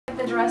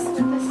the dress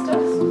with this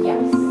stuff?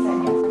 Yes. I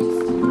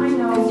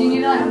know. Because you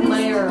need to like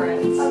layer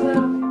it.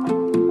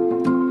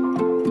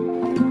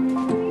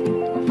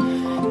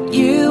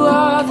 You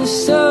are the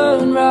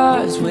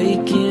sunrise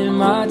waking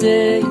my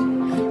day.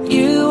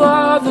 You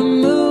are the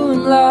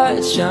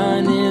moonlight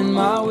shining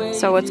my way.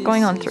 So what's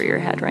going on through your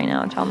head right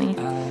now? Tell me.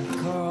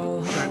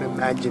 I'm trying to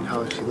imagine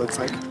how she looks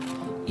like.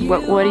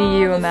 What do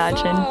you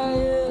imagine?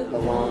 A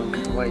long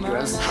white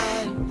dress.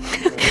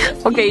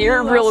 Okay,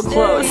 you're real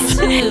close.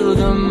 Till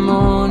the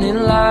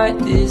morning light,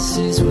 this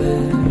is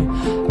where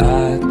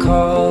I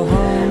call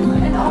home.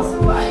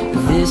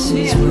 This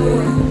is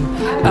where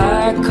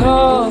I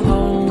call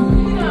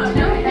home.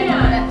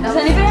 Does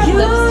anybody have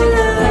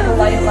lipstick?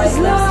 Like a light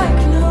lipstick?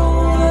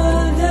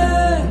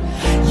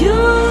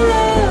 Your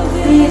love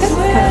is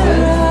where I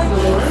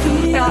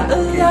feel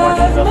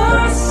alive.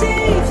 My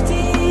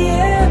safety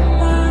and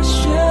my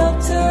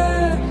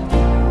shelter.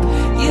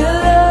 Your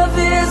love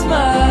is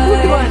my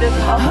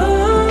home.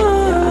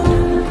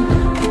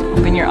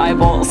 Open your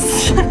eyeballs.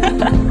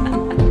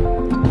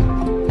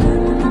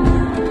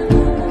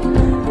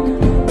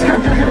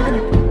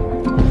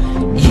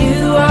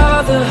 You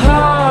are the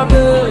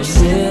harbor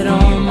set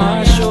on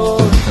my shore.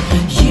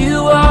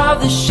 You are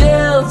the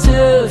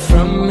shelter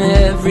from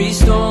every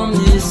storm.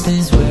 This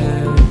is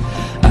where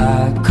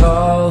I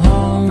call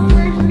home.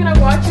 We're gonna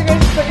watch you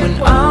guys put your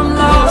When I'm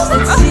lost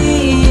at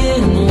sea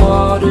in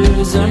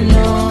waters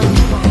unknown,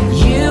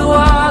 you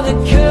are the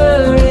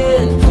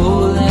current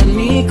pulling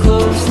me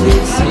close.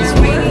 This is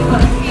where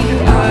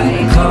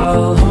I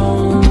call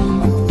home.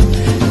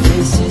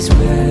 This is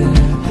where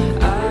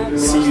I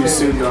See you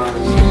soon,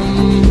 darling.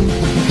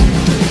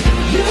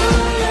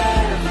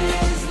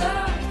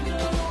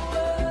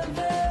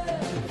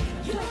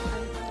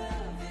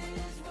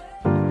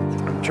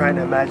 I'm trying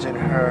to imagine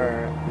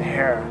her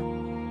hair.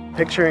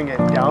 Picturing it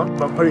down,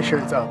 but I'm pretty sure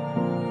it's up.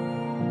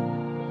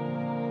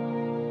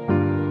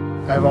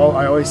 I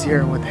always see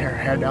her with her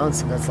hair down,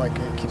 so that's like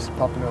it keeps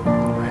popping up in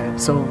my head.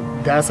 So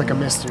that's like a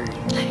mystery.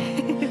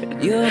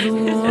 You're the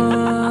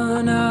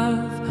one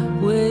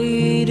I've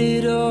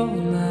waited all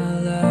my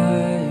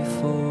life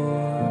for.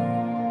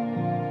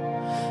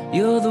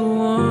 You're the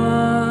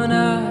one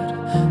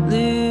I'd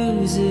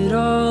lose it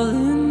all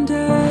and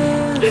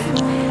die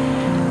for.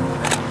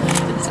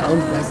 It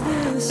sounds like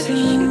The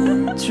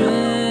sun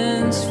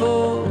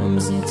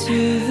transforms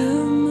into the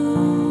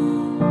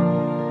moon.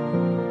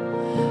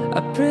 I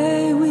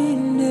pray we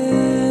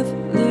never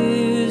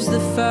lose the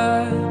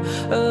fire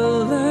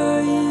of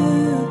our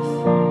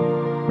youth.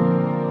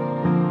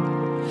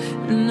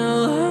 No,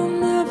 I'll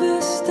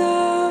never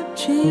stop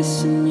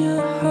chasing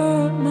your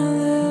heart. My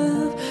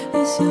love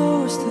is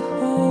yours to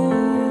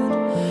hold.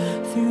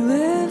 Through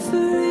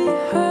every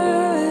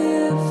high,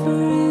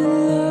 every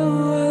low,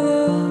 our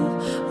love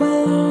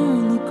will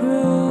only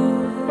grow.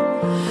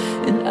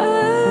 And I'll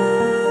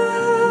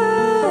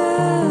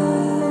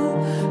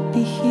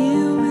be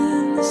here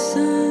when the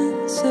sun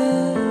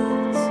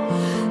sets.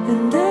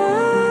 And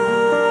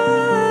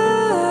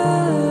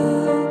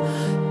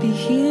I'll be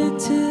here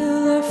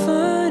till our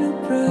final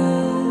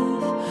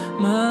breath.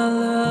 My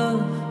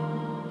love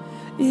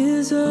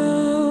is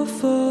all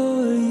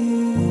for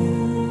you.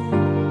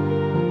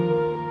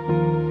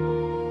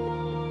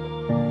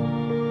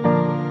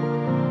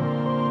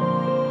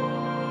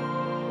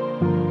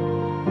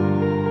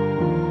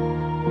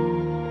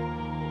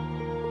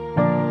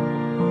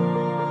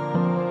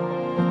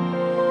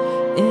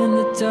 In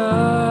the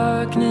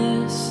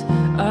darkness,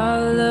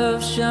 our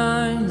love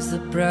shines the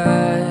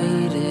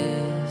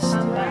brightest.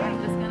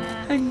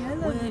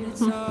 When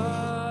it's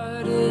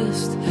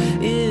hardest,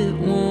 it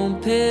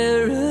won't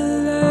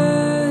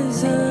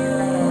paralyze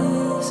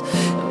us.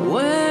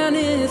 When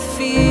it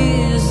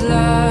feels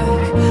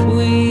like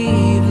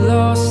we've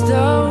lost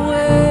our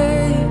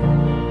way,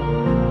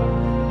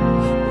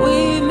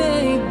 we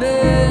may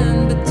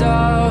bend, but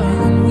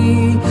darling,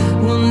 we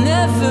will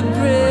never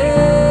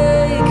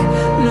break.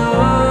 No,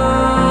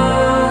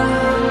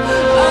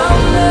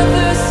 I'll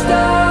never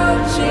stop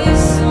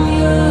chasing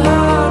your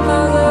heart.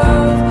 My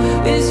love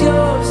is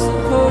yours to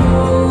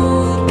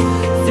hold.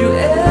 Through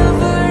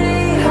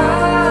every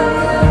high,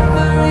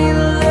 every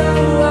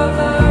low, our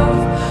love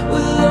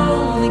will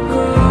only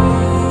grow.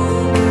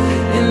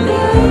 And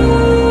I'll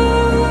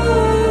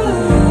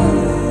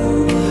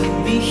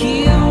be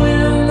here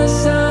when the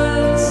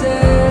sun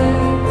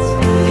sets.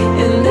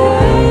 And I'll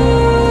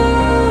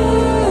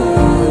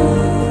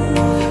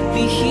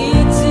be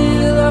here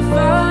till I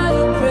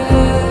final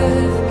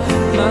breath.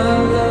 My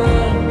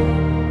love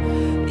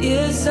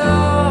is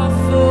all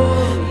for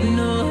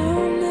you.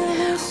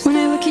 When I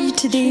look at you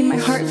today, my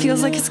heart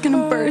feels like it's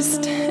gonna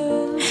burst.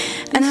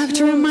 And I have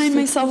to remind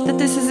myself that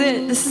this is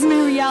it. This is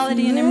my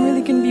reality, and I'm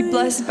really gonna be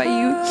blessed by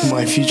you.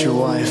 my future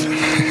wife.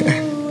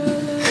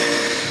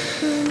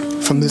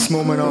 From this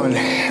moment on,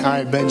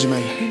 I,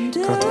 Benjamin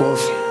Korotkov,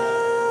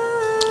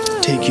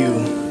 take you,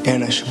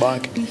 Anna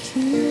Shabak,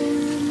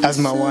 as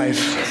my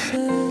wife.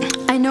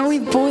 I know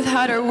we've both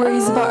had our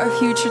worries about our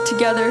future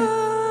together,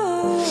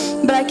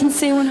 But I can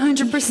say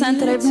 100%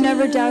 that I've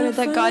never doubted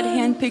that God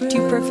handpicked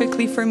you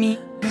perfectly for me.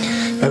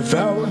 I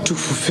vow to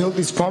fulfill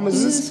these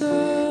promises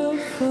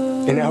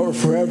in our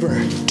forever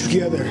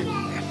together.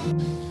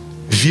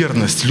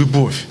 Верность,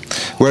 любовь.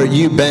 Where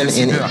you, Ben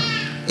and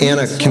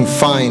Anna, can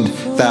find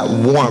that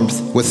warmth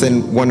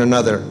within one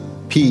another,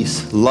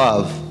 peace,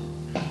 love,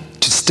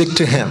 to stick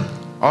to Him,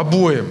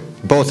 Обоим.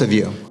 both of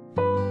you.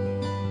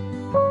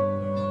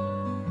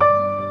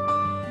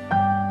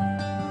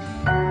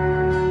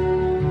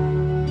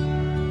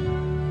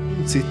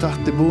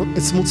 Тахте, бо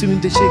смуцим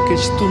те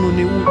чекач ту но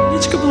не у.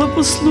 Нічка була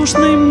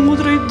послушна і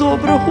мудра і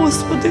добра,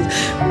 Господи.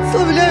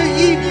 Славляю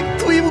ім'я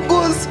Твоїм,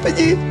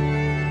 Господи.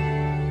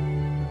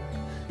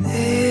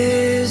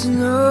 There's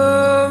no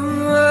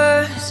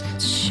words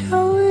to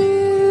show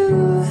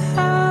you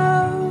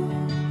how.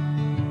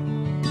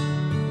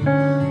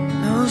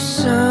 No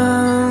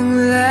song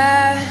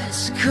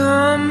that's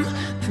come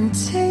from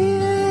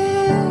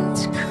Taylor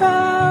to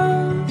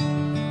crown.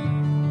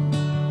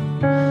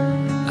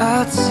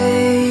 I'll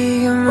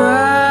take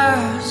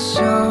my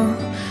soul,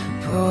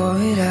 pour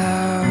it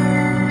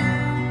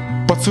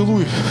out.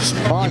 Поцелуй.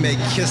 You may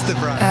kiss the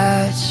bride.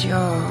 At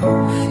your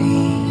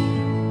feet,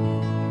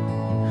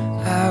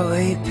 I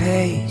wait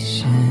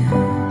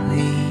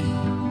patiently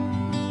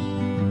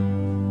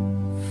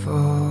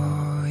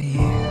for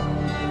you.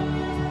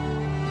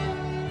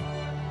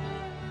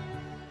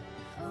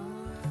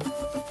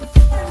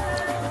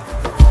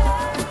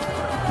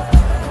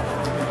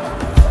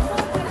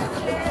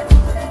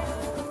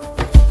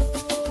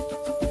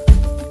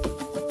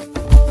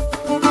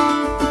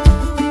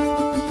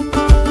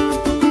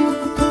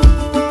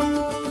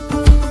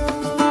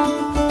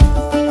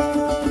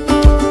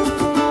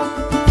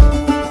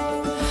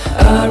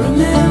 I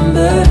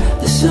remember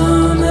the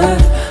summer,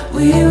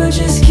 we were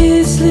just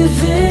kids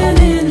living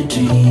in a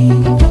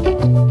dream.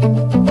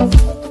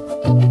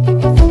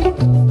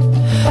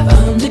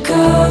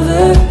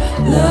 Undercover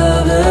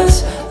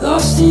lovers,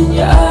 lost in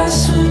your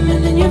eyes,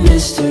 swimming in your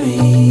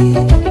mystery.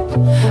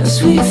 A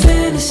sweet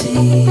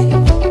fantasy,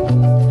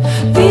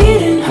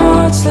 beating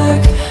hearts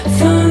like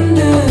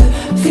thunder,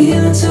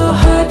 feeling so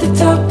high at the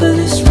top of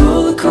this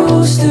roller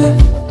coaster.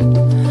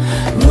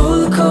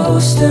 Roller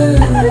coaster.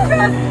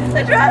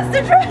 The dress,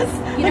 the dress.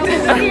 You know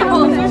what's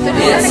beautiful?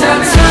 It's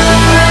our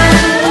time.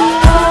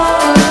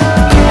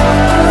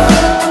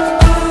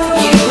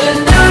 You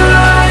and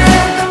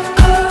I,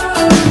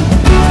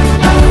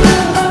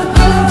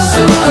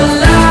 so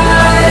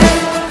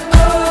alive,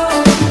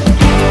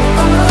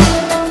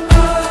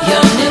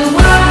 young and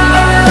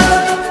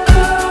wild.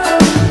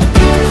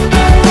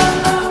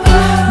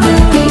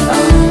 Maybe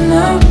I'm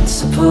not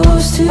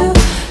supposed to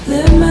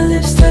let my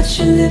lips touch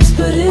your lips,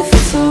 but if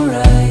it's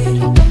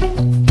alright,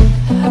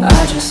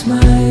 I just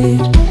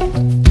might.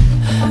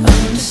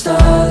 Under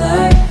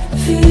starlight,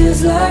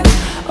 feels like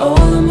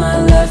all of my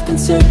life been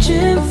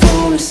searching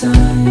for a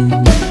sign,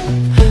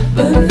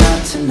 but not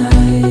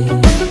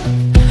tonight.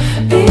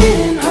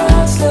 Beating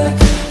hearts like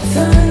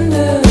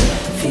thunder,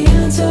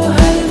 feeling so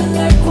high, living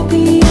like we'll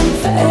be young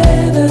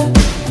forever,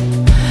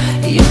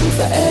 young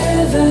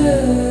forever.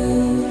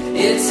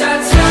 It's our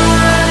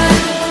time.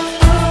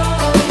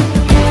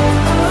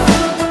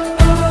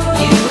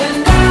 You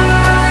and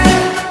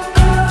I,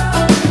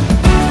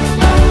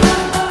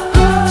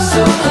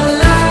 so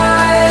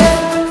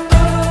alive,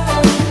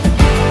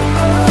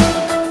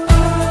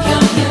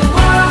 young and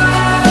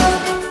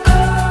wild.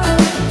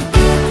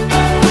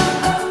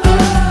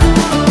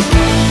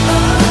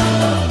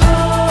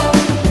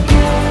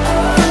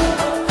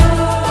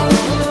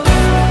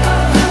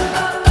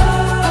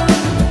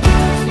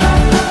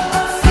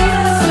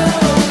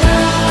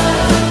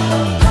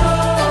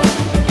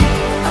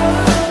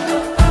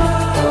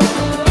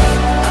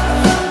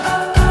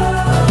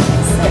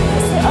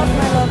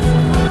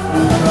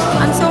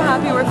 I'm so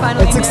happy we're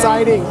finally It's married.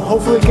 exciting.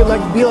 Hopefully it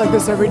can be like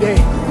this every day.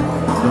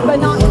 But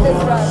not with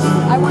this dress.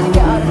 I want to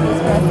get out of this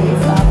dress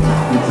ASAP.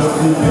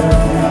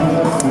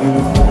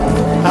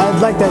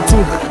 I'd like that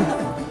too.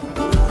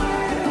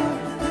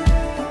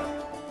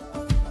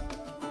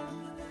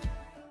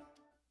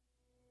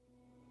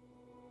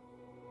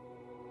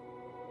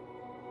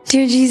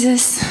 Dear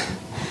Jesus,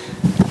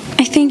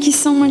 I thank you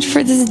so much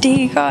for this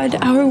day, God,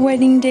 our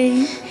wedding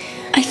day.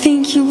 I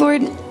thank you,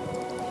 Lord,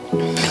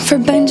 for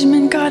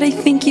Benjamin, God. I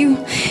thank you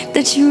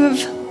that you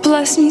have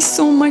blessed me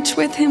so much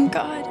with him,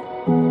 God.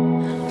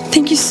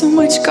 Thank you so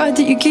much, God,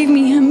 that you gave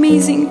me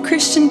amazing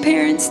Christian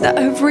parents that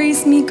have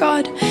raised me,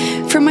 God,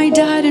 for my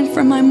dad and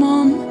for my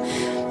mom,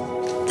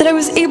 that I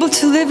was able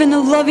to live in a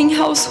loving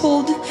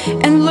household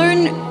and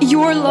learn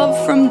your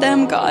love from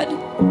them, God.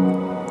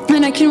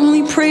 And I can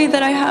only pray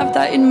that I have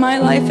that in my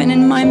life and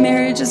in my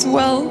marriage as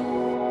well.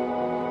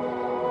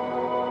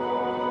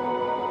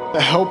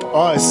 Help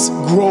us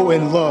grow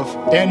in love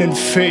and in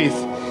faith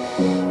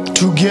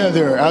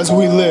together as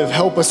we live.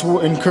 Help us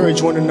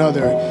encourage one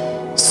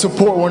another,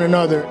 support one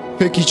another,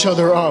 pick each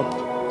other up,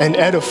 and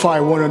edify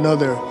one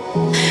another.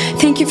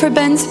 Thank you for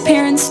Ben's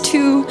parents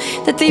too,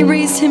 that they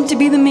raised him to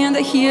be the man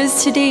that he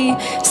is today.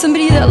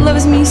 Somebody that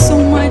loves me so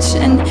much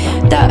and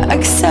that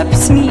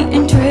accepts me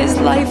into his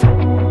life.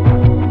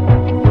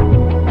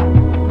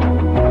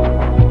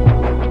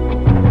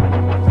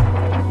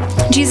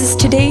 Jesus,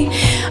 today,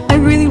 I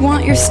really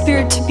want your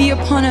Spirit to be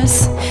upon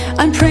us.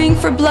 I'm praying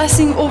for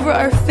blessing over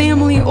our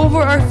family,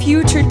 over our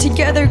future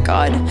together,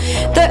 God.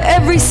 That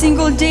every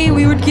single day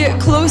we would get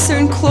closer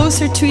and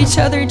closer to each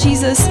other,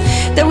 Jesus.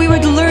 That we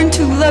would learn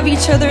to love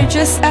each other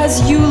just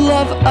as you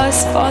love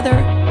us,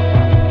 Father.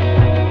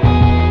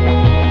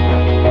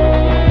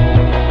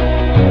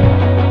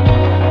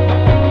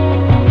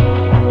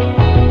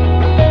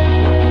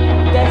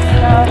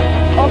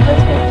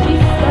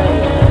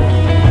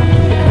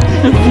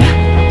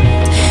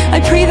 I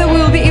pray that we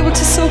will be able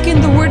to soak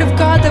in the Word of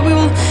God, that we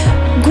will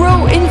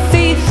grow in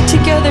faith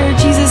together,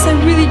 Jesus. I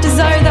really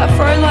desire that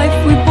for our life.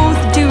 We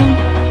both do.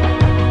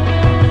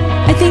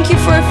 I thank you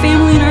for our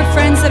family and our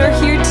friends that are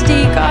here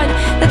today, God,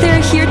 that they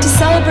are here to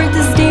celebrate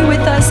this day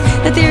with us,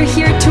 that they are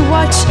here to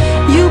watch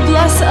you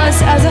bless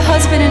us as a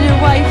husband and a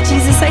wife,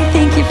 Jesus. I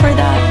thank you for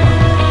that.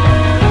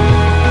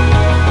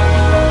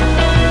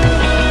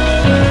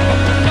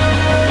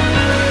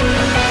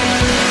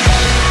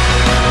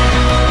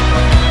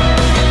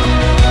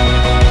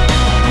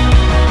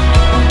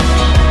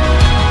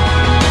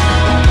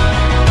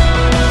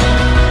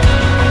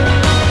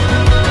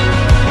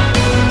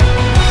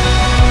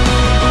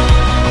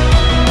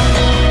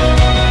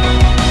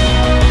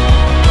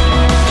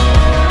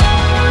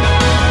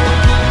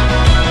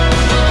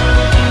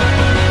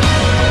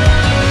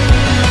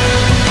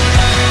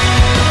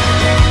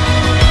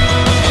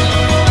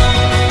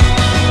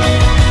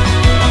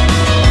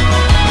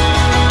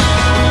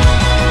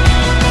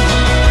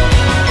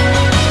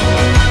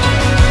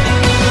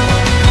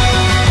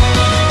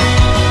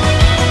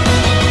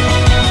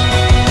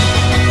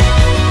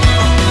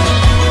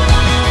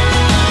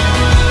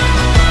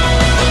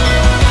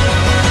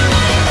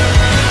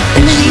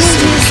 In the name of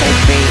Jesus, I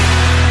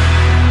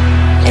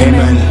pray.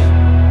 Amen.